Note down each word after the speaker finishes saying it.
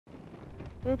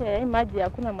Ile maji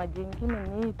hakuna maji ingine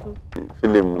ni hii tu.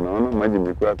 Vile mnaona maji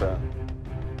imekuwa hata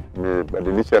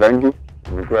imebadilisha rangi,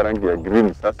 imekuwa rangi ya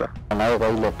green sasa. Anaweka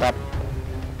ile tap,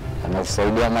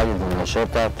 anasaidia maji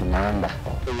kunyoshota, tunaenda.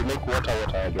 So you make water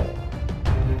again.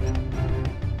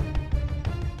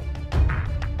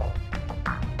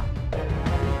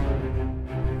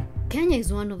 Kenya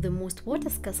is one of the most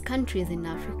water-scarce countries in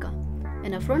Africa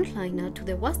and a frontliner to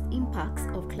the worst impacts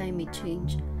of climate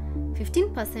change.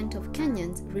 15% of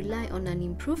Kenyans rely on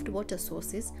unimproved water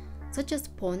sources such as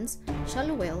ponds,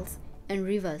 shallow wells, and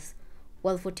rivers,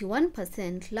 while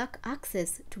 41% lack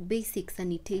access to basic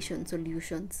sanitation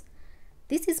solutions.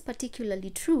 This is particularly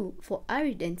true for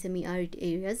arid and semi-arid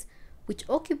areas, which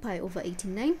occupy over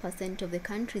 89% of the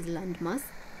country's landmass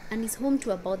and is home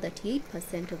to about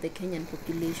 38% of the Kenyan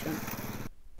population.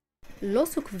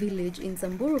 Loosuk village in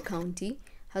Samburu County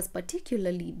has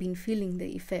particularly been feeling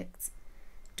the effects.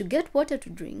 To get water to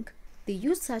drink, they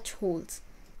use such holes,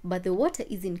 but the water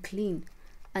isn't clean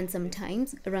and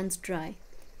sometimes runs dry.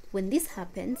 When this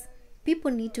happens,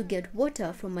 people need to get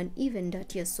water from an even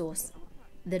dirtier source,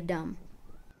 the dam.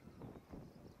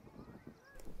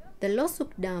 The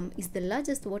Loosuk Dam is the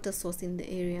largest water source in the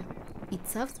area. It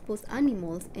serves both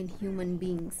animals and human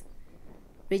beings.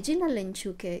 Regina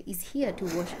Lenchuke is here to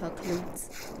wash her clothes.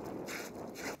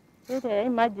 Ile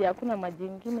maji hakuna maji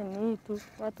ingine ni hii tu.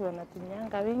 Watu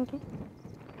wanatumianga wengi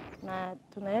na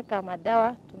tunaweka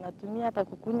madawa, tunatumia hata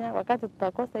kukunya. Wakati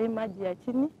tutakosa hii maji ya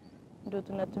chini, ndio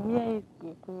tunatumia hii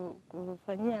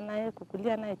kufanyia naye,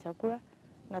 kukulia naye chakula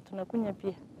na tunakunya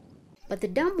pia. But the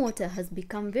dam water has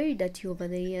become very dirty over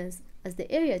the years, as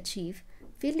the area chief,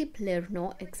 Philip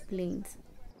Lerno, explains.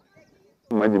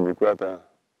 Maji imekuwa hata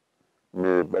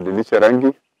imebadilisha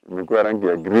rangi, imekuwa rangi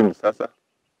ya green sasa.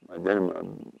 Majani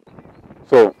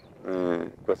so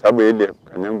kwa sababu ile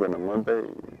kanyangwa na ng'ombe,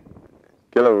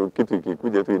 kila kitu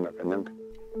kikuja tu inakanyanga.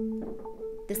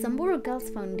 The Samburu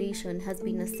Girls Foundation has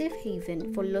been a safe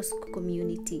haven for Loosuk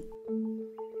community.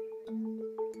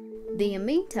 Their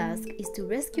main task is to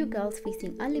rescue girls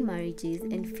facing early marriages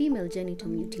and female genital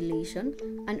mutilation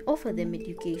and offer them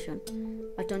education.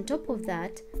 But on top of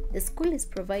that, the school is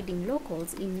providing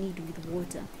locals in need with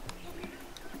water.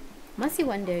 Mercy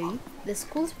Wanderi, the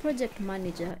school's project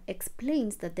manager,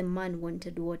 explains that the man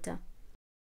wanted water.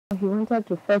 He wanted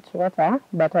to fetch water,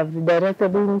 but I've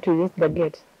redirected him to use the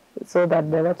gate so that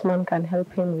the watchman can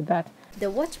help him with that. The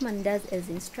watchman does as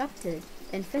instructed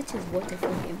and fetches water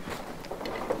for him.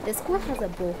 The school has a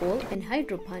borehole and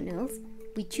hydro panels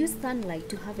which use sunlight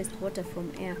to harvest water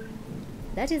from air.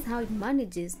 That is how it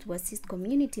manages to assist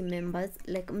community members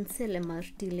like Msele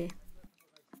Martile.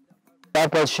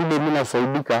 Hapa shule mimi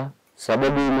nasaidika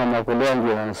sababu mama kulea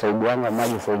ndio anasaidiana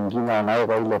maji kwa wengine,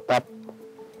 anaweka ile tap,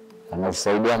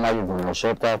 anasaidia maji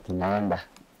kunyoshota, tunaenda.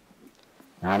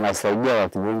 Na anasaidia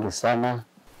watu wengi sana.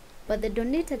 But the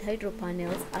donated hydro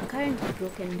panels are currently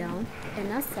broken down,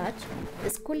 and as such, the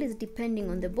school is depending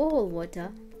on the borehole water,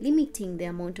 limiting the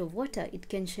amount of water it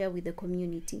can share with the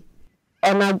community.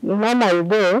 On a normal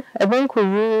day, I think we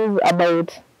use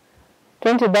about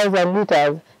 20,000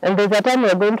 liters, and there's a time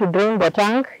we're going to drain the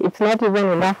tank. It's not even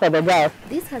enough for the gas.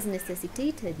 This has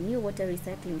necessitated new water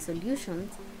recycling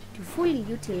solutions to fully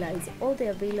utilize all the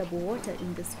available water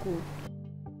in the school.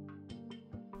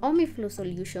 Omiflo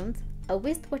Solutions, a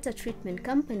wastewater treatment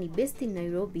company based in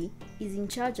Nairobi, is in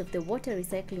charge of the water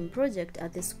recycling project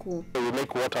at the school. We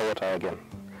make water again.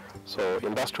 So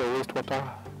industrial wastewater,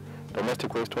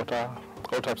 domestic wastewater,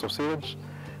 all types of sewage,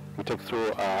 we take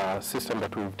through a system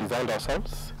that we've designed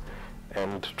ourselves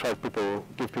and give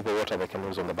people water they can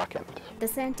use on the back end. The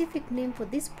scientific name for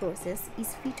this process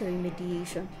is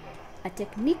pyhtoremediation, a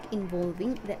technique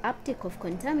involving the uptake of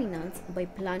contaminants by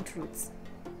plant roots.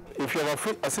 If you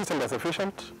have a system that's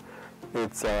efficient,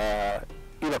 it's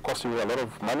either costing you a lot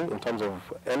of money in terms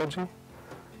of energy.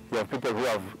 You have people who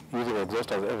are using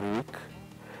exhausters every week.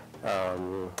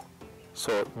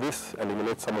 So this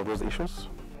eliminates some of those issues.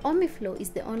 Omiflo is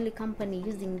the only company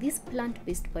using this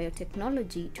plant-based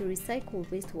biotechnology to recycle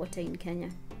wastewater in Kenya.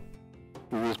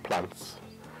 We use plants.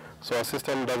 So our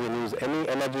system doesn't use any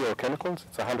energy or chemicals.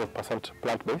 It's 100%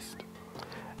 plant-based.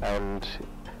 And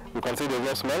you can see there's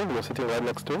no smell. We're sitting right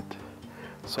next to it.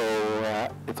 So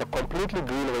it's a completely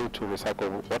green way to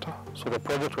recycle water. So the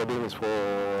project we're doing is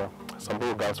for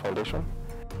Samburu Girls Foundation.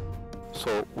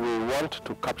 So we want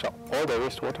to capture all the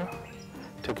wastewater,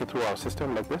 take it through our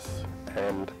system like this,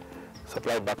 and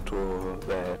supply it back to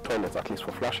the toilets, at least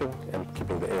for flushing and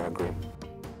keeping the air green.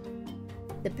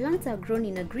 The plants are grown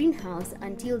in a greenhouse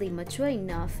until they mature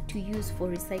enough to use for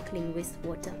recycling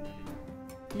wastewater.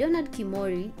 Leonard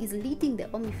Kimori is leading the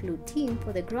Omiflo team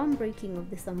for the groundbreaking of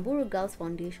the Samburu Girls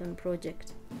Foundation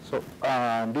project. So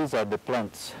these are the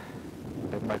plants,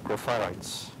 the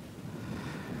microphyrites.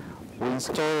 We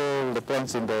install the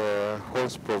plants in the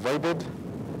holes provided,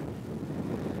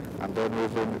 and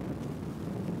then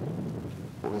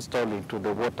we install into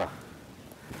the water.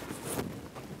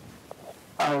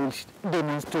 I'll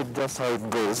demonstrate just how it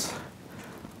goes.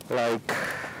 Like,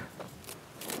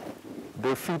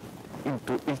 they fit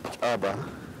into each other.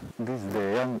 This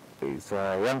is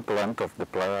a young plant of the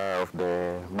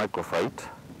microphyte.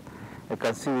 You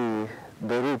can see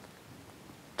the root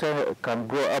can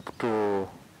grow up to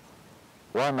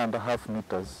 1.5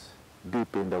 meters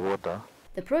deep in the water.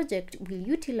 The project will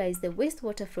utilize the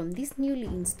wastewater from this newly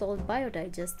installed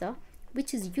biodigester,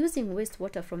 which is using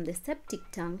wastewater from the septic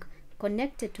tank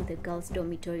connected to the girls'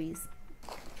 dormitories.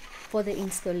 For the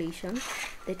installation,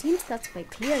 the team starts by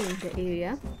clearing the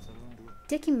area,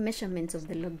 taking measurements of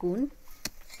the lagoon,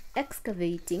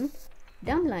 excavating,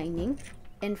 dam lining,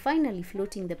 and finally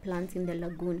floating the plants in the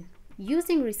lagoon.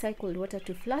 Using recycled water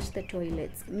to flush the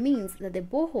toilets means that the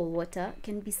borehole water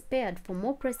can be spared for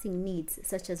more pressing needs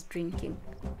such as drinking.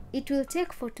 It will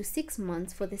take 4 to 6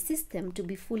 months for the system to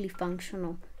be fully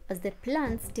functional, as the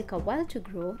plants take a while to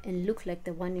grow and look like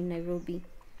the one in Nairobi.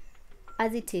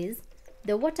 As it is,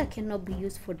 the water cannot be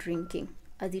used for drinking,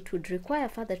 as it would require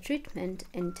further treatment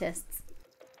and tests.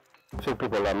 I think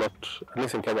people are not, at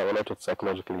least in Kenya, we're not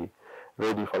psychologically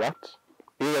ready for that.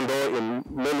 Even though in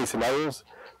many scenarios,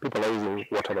 people are using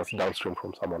water that's downstream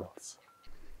from someone else.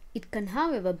 It can,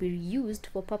 however, be reused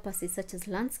for purposes such as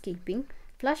landscaping,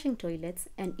 flushing toilets,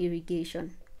 and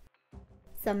irrigation.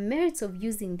 Some merits of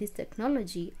using this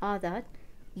technology are that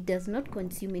it does not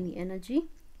consume any energy,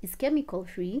 is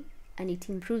chemical-free, and it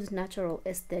improves natural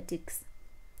aesthetics.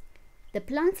 The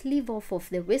plants live off of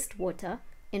the wastewater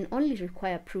and only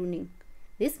require pruning.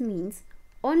 This means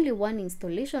only one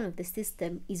installation of the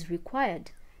system is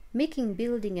required, making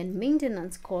building and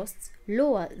maintenance costs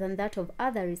lower than that of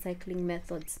other recycling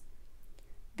methods.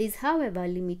 There is, however, a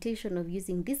limitation of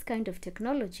using this kind of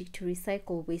technology to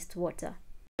recycle wastewater.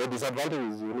 The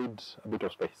disadvantage is you need a bit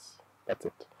of space. That's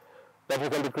it. But we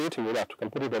can be creative with that. We can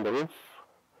put it on the roof.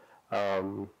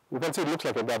 You can see it looks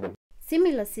like a garden.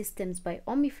 Similar systems by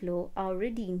Omiflo are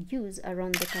already in use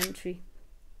around the country.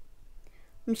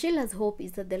 Mshila's hope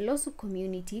is that the Loosuk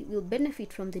community will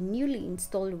benefit from the newly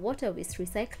installed water waste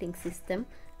recycling system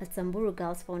at Samburu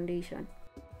Girls Foundation.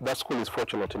 That school is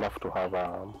fortunate enough to have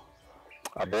a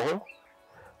borehole.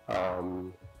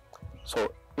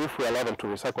 So if we allow them to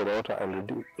recycle the water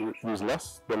and use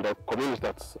less, then the community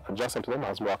that's adjacent to them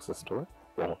has more access to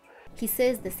it. He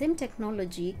says the same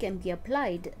technology can be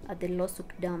applied at the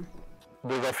Loosuk Dam.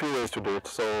 There's a few ways to do it.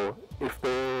 So if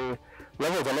the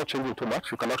levels are not changing too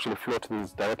much, you can actually float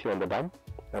these directly on the dam,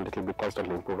 and it will be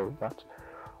constantly improving that.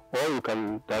 Or you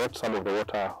can direct some of the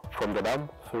water from the dam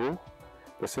through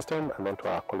the system and then to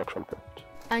our collection point.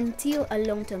 Until a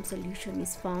long-term solution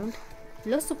is found,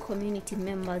 Loosuk community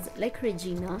members like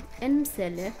Regina and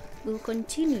Msele will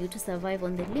continue to survive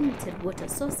on the limited water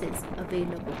sources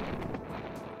available.